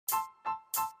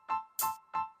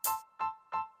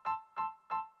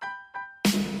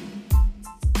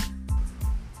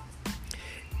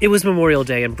It was Memorial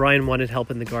Day, and Brian wanted help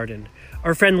in the garden.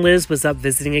 Our friend Liz was up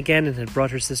visiting again and had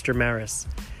brought her sister Maris.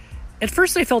 At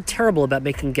first, I felt terrible about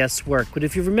making guests work, but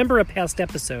if you remember a past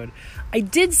episode, I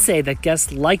did say that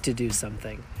guests like to do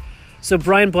something. So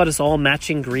Brian bought us all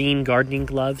matching green gardening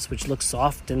gloves, which look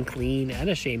soft and clean and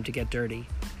ashamed to get dirty.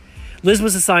 Liz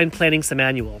was assigned planting some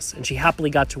annuals, and she happily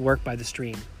got to work by the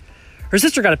stream. Her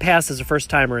sister got a pass as a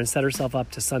first-timer and set herself up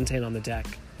to suntan on the deck.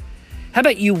 "How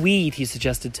about you weed?" he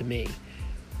suggested to me.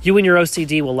 "You and your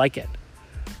OCD will like it."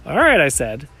 "All right," I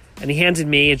said, and he handed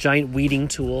me a giant weeding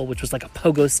tool, which was like a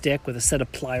pogo stick with a set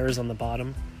of pliers on the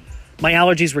bottom. My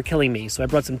allergies were killing me, so I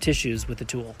brought some tissues with the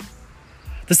tool.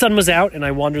 The sun was out, and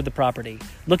I wandered the property,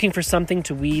 looking for something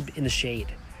to weed in the shade.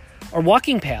 Our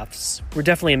walking paths were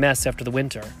definitely a mess after the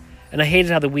winter, and I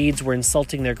hated how the weeds were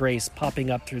insulting their grace, popping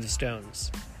up through the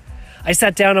stones. I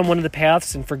sat down on one of the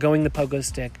paths and, forgoing the pogo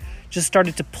stick, just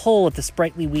started to pull at the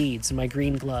sprightly weeds in my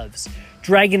green gloves,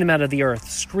 dragging them out of the earth,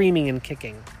 screaming and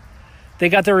kicking. They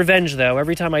got their revenge, though,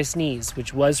 every time I sneezed,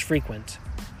 which was frequent.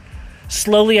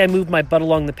 Slowly, I moved my butt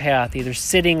along the path, either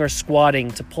sitting or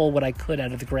squatting to pull what I could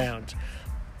out of the ground,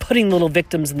 putting little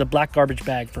victims in the black garbage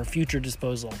bag for future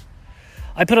disposal.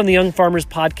 I put on the Young Farmers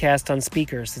podcast on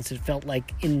speaker since it felt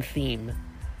like in theme.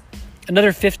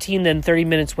 Another 15, then 30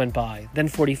 minutes went by, then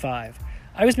 45.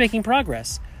 I was making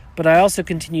progress, but I also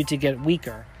continued to get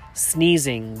weaker,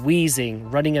 sneezing,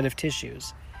 wheezing, running out of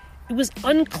tissues. It was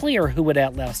unclear who would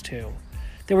outlast who.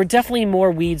 There were definitely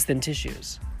more weeds than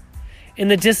tissues. In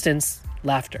the distance,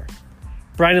 laughter.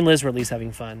 Brian and Liz were at least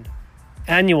having fun.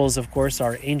 Annuals, of course,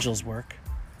 are angels' work.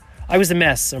 I was a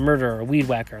mess, a murderer, a weed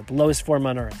whacker, the lowest form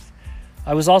on earth.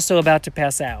 I was also about to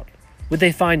pass out. Would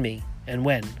they find me, and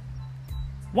when?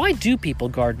 Why do people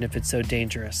garden if it's so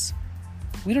dangerous?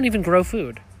 We don't even grow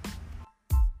food.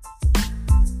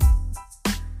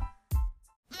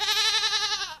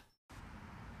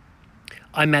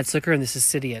 I'm Matt Zucker, and this is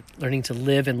City It, learning to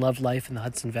live and love life in the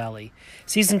Hudson Valley.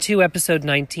 Season 2, Episode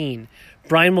 19.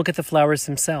 Brian will get the flowers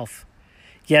himself.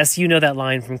 Yes, you know that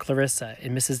line from Clarissa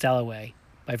in Mrs. Dalloway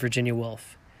by Virginia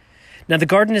Woolf. Now, the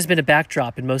garden has been a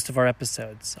backdrop in most of our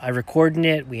episodes. I record in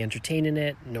it, we entertain in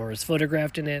it, Nora's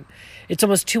photographed in it. It's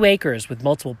almost 2 acres with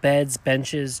multiple beds,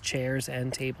 benches, chairs,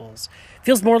 and tables.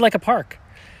 Feels more like a park.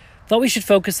 Thought we should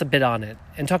focus a bit on it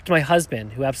and talk to my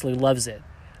husband, who absolutely loves it,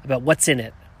 about what's in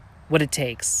it, what it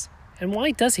takes, and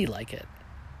why does he like it.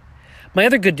 My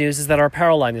other good news is that our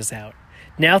apparel line is out.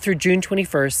 Now through June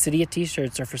 21st, City It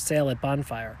t-shirts are for sale at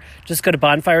Bonfire. Just go to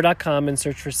bonfire.com and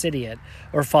search for City It,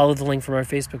 or follow the link from our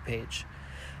Facebook page.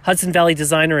 Hudson Valley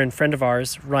designer and friend of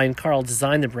ours, Ryan Carl,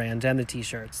 designed the brand and the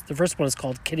t-shirts. The first one is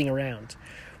called Kidding Around,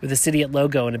 with a City It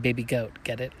logo and a baby goat.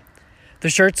 Get it? The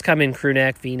shirts come in crew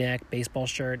neck, v-neck, baseball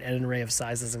shirt, and an array of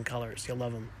sizes and colors. You'll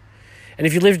love them. And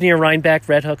if you live near Rhinebeck,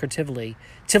 Red Hook, or Tivoli,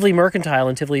 Tivoli Mercantile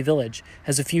in Tivoli Village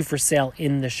has a few for sale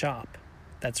in the shop.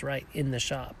 That's right, in the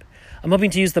shop. I'm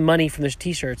hoping to use the money from the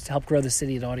t-shirts to help grow the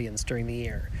City It audience during the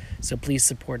year, so please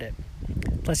support it.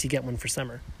 Plus, you get one for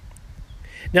summer.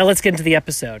 Now let's get into the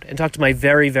episode and talk to my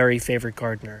very, very favorite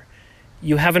gardener.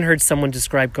 You haven't heard someone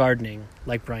describe gardening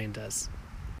like Brian does.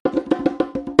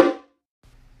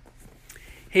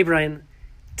 Hey, Brian,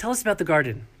 tell us about the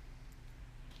garden.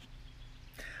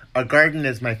 A garden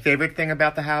is my favorite thing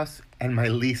about the house and my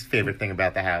least favorite thing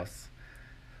about the house.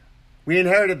 We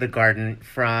inherited the garden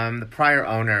from the prior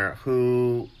owner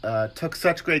who took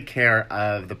such great care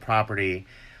of the property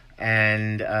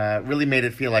and really made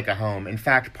it feel like a home. In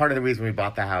fact, part of the reason we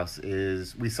bought the house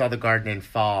is we saw the garden in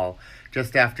fall,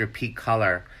 just after peak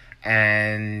color,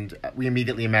 and we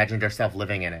immediately imagined ourselves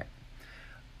living in it.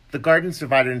 The garden's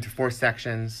divided into 4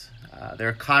 sections. There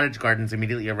are cottage gardens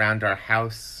immediately around our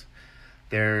house.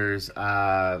 There's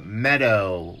a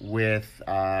meadow with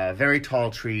very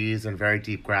tall trees and very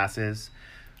deep grasses.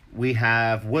 We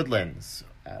have woodlands,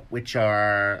 which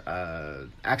are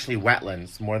actually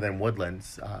wetlands more than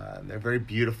woodlands. They're very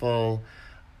beautiful,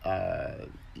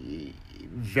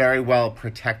 very well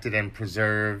protected and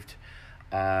preserved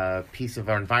piece of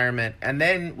our environment. And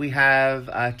then we have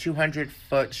a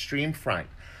 200-foot stream front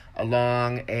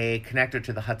along a connector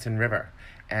to the Hudson River.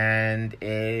 And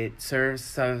it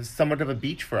serves as somewhat of a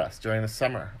beach for us during the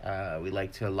summer. We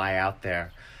like to lie out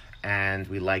there, and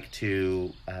we like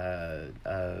to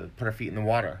put our feet in the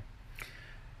water.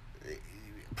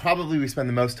 Probably we spend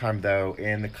the most time, though,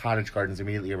 in the cottage gardens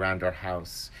immediately around our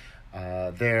house.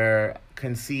 They're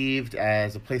conceived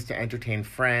as a place to entertain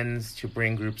friends, to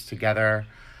bring groups together.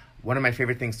 One of my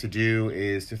favorite things to do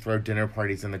is to throw dinner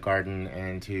parties in the garden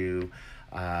and to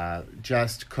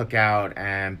just cook out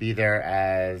and be there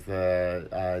as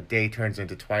the day turns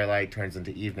into twilight, turns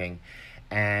into evening.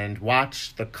 and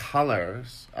watch the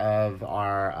colors of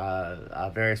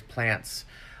our various plants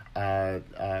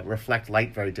reflect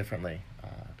light very differently.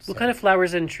 What kind of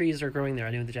flowers and trees are growing there?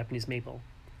 I know the Japanese maple.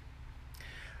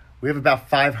 We have about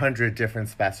 500 different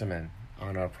specimens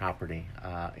on our property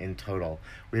in total.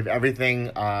 We have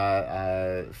everything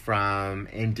from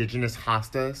indigenous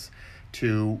hostas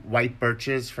to white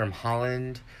birches from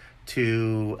Holland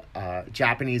to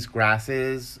Japanese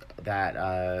grasses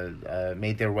that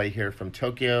made their way here from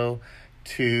Tokyo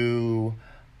to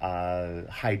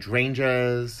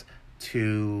hydrangeas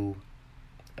to...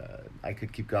 I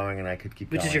could keep going and I could keep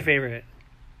going. Which is your favorite?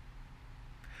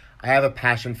 I have a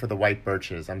passion for the white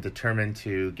birches. I'm determined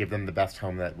to give them the best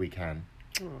home that we can.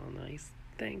 Oh, nice.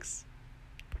 Thanks.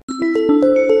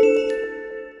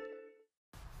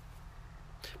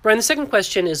 Brian, the second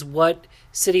question is what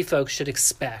city folks should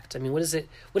expect. I mean, what does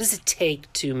it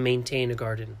take to maintain a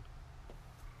garden?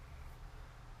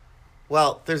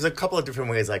 Well, there's a couple of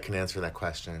different ways I can answer that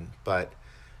question, but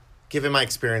given my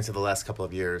experience of the last couple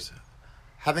of years,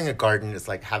 having a garden is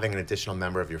like having an additional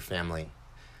member of your family.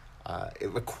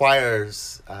 It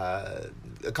requires a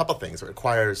couple things. It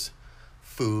requires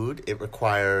food. It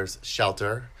requires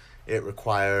shelter. It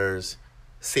requires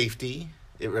safety.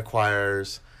 It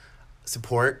requires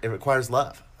support. It requires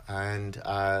love. And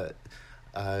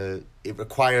it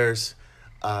requires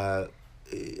a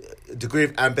degree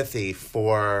of empathy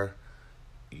for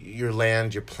your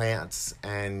land, your plants,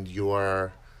 and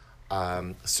your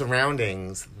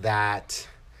surroundings that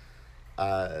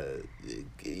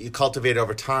you cultivate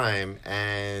over time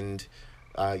and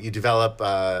you develop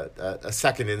a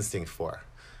second instinct for.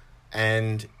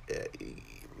 And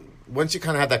once you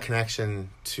kind of have that connection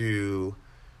to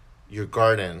your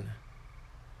garden,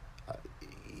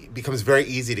 it becomes very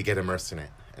easy to get immersed in it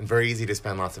and very easy to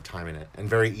spend lots of time in it and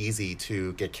very easy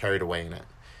to get carried away in it.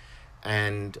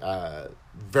 And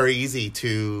very easy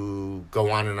to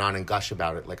go on and gush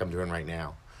about it like I'm doing right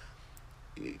now.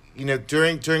 You know,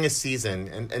 during a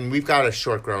season, and we've got a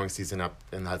short growing season up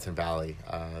in the Hudson Valley,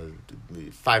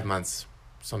 5 months,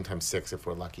 sometimes 6 if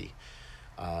we're lucky,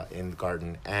 in the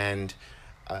garden. And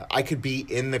I could be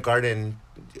in the garden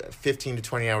 15 to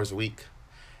 20 hours a week.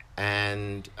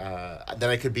 And then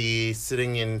I could be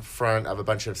sitting in front of a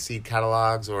bunch of seed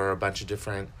catalogs or a bunch of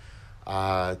different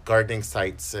gardening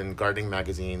sites and gardening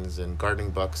magazines and gardening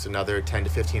books, another 10 to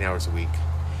 15 hours a week.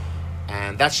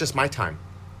 And that's just my time.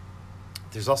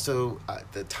 There's also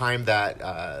the time that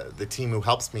the team who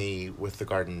helps me with the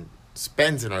garden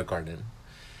spends in our garden,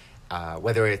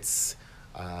 whether it's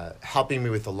helping me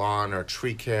with the lawn or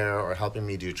tree care or helping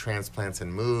me do transplants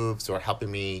and moves or helping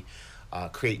me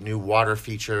create new water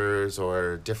features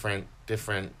or different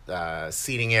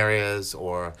seating areas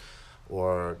or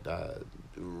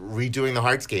redoing the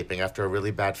hardscaping after a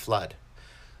really bad flood.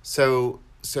 So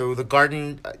the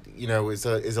garden, is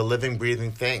a living,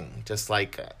 breathing thing, just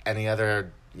like any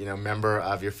other, member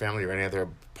of your family or any other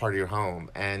part of your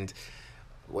home. And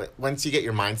once you get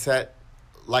your mindset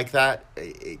like that,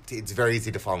 it's very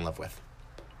easy to fall in love with.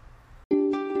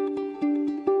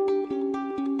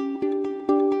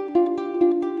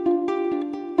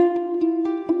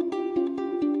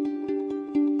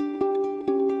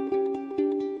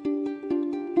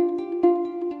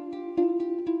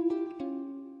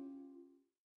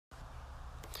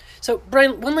 So,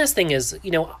 Brian, one last thing is,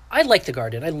 I like the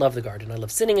garden. I love the garden. I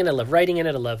love sitting in it. I love writing in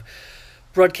it. I love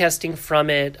broadcasting from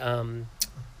it,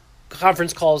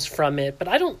 conference calls from it. But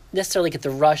I don't necessarily get the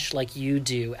rush like you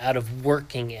do out of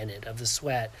working in it, of the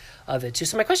sweat of it, too.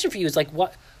 So my question for you is,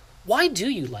 why do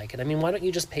you like it? I mean, why don't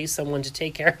you just pay someone to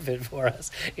take care of it for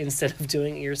us instead of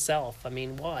doing it yourself? I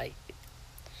mean, why?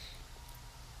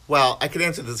 Well, I could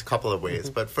answer this a couple of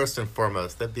ways. But first and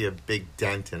foremost, that'd be a big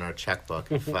dent in our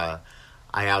checkbook if...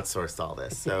 I outsourced all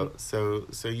this,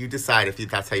 so you decide if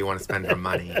that's how you want to spend your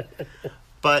money.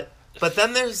 But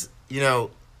then there's a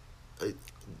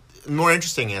more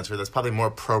interesting answer that's probably more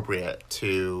appropriate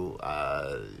to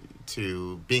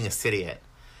being a cityite.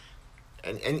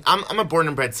 And I'm a born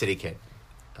and bred city kid,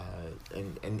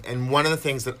 and one of the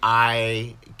things that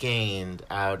I gained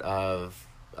out of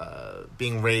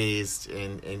being raised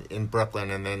in Brooklyn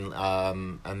and then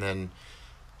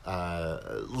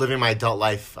living my adult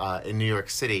life in New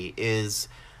York City is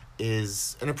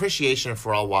an appreciation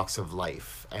for all walks of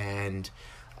life and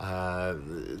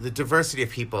the diversity of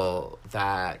people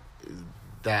that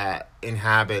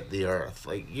inhabit the earth.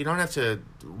 Like, you don't have to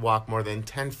walk more than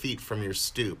 10 feet from your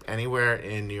stoop anywhere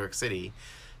in New York City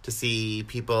to see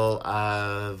people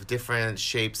of different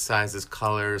shapes, sizes,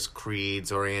 colors,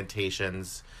 creeds,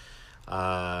 orientations,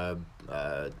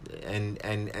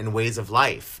 and ways of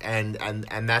life, and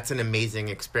that's an amazing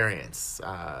experience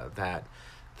that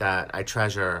I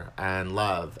treasure and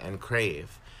love and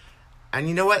crave. And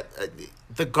you know what?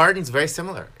 The garden's very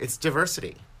similar. It's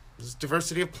diversity. There's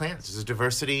diversity of plants. There's a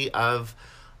diversity of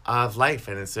life,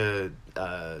 and it's a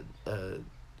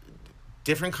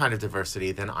different kind of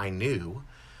diversity than I knew.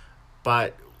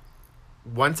 But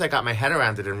once I got my head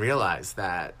around it and realized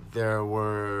that there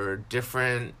were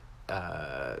different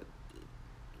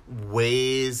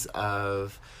ways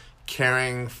of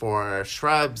caring for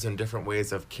shrubs and different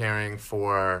ways of caring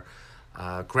for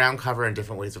ground cover and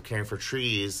different ways of caring for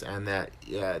trees, and that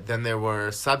then there were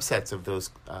subsets of those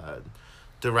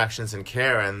directions in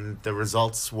care, and the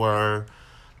results were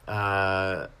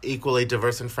equally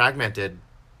diverse and fragmented.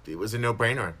 It was a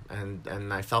no-brainer,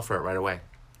 and I fell for it right away.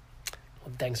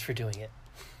 Well, thanks for doing it.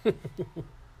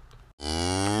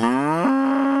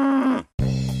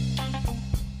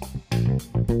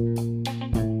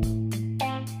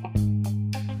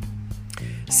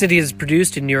 City is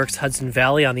produced in New York's Hudson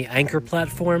Valley on the Anchor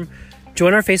platform.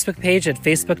 Join our Facebook page at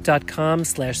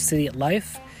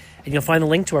facebook.com/cityatlife, and you'll find the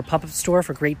link to our pop-up store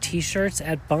for great t-shirts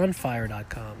at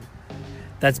bonfire.com.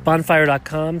 That's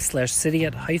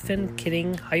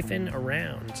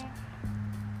bonfire.com/city-kidding-around.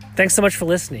 Thanks so much for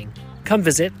listening. Come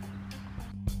visit.